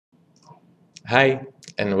Hi,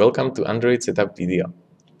 and welcome to Android setup video.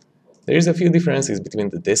 There is a few differences between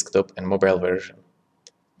the desktop and mobile version.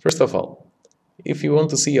 First of all, if you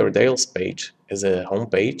want to see your dials page as a home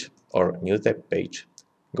page or new tab page,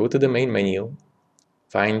 go to the main menu,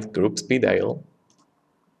 find GroupSpeedDial.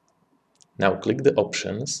 Now click the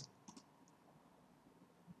options,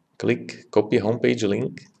 click copy homepage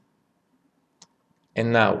link,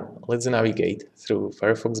 and now let's navigate through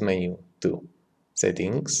Firefox menu to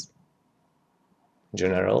Settings,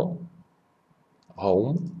 General,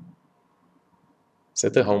 Home,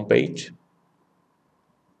 set a home page,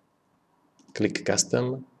 click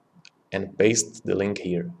Custom, and paste the link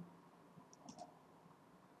here.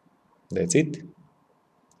 That's it.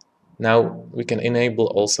 Now we can enable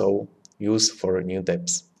also use for new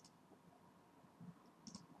tabs.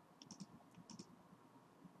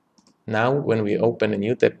 Now when we open a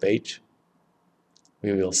new tab page,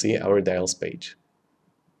 we will see our dials page.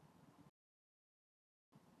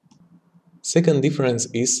 Second difference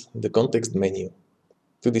is the context menu.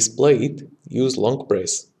 To display it, use long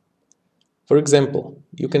press. For example,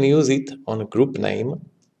 you can use it on a group name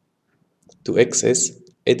to access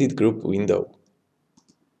Edit Group window.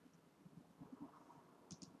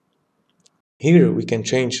 Here we can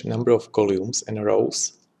change number of columns and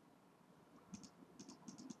rows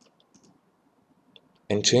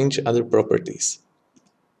and change other properties.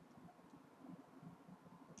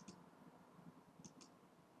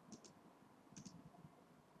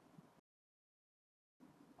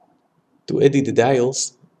 To edit the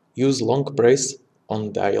dials, use long press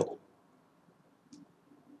on dial.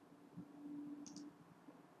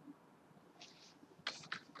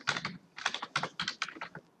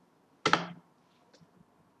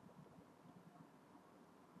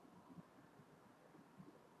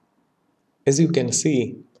 As you can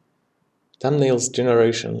see, thumbnails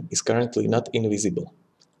generation is currently not invisible.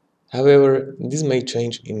 However, this may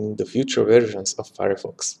change in the future versions of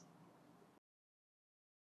Firefox.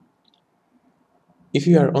 If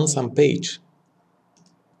you are on some page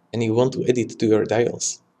and you want to edit to your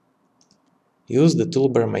dials, use the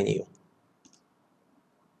toolbar menu.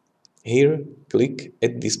 Here, click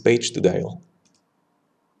Add this page to dial.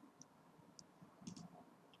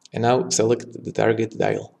 And now select the target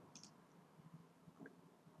dial.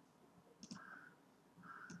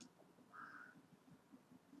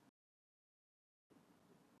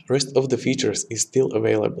 Rest of the features is still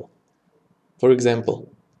available. For example,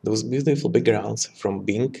 those beautiful backgrounds from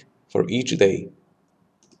Bing for each day.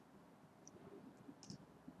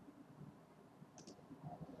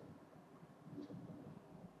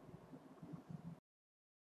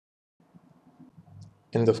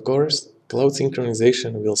 And of course, cloud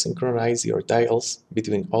synchronization will synchronize your dials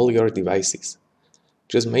between all your devices.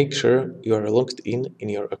 Just make sure you are logged in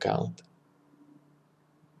your account.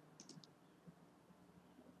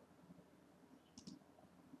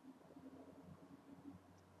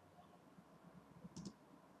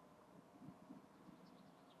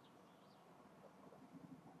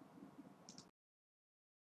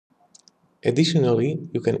 Additionally,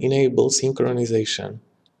 you can enable synchronization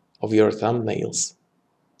of your thumbnails.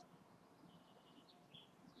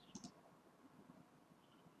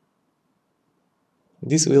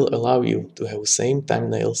 This will allow you to have same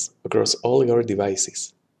thumbnails across all your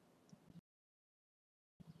devices.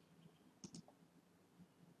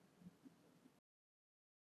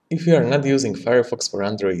 If you are not using Firefox for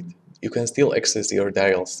Android, you can still access your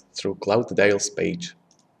dials through Cloud Dials page.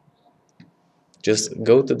 Just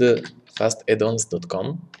go to the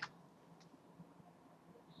fastaddons.com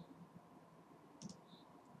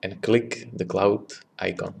and click the cloud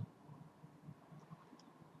icon.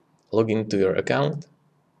 Log into your account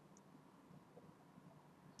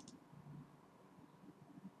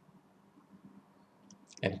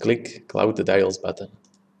and click Cloud Dials button.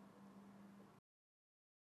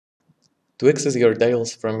 To access your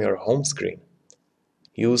dials from your home screen,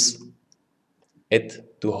 use Add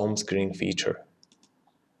to Home Screen feature.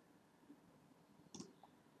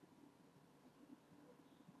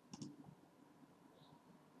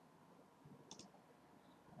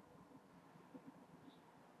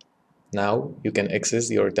 Now you can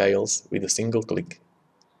access your dials with a single click.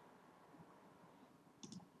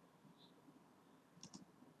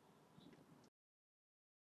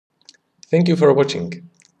 Thank you for watching,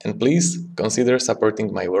 and please consider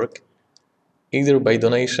supporting my work either by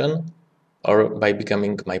donation or by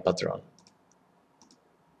becoming my patron.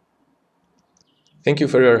 Thank you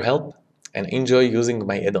for your help and enjoy using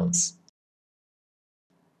my add-ons.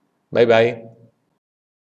 Bye bye.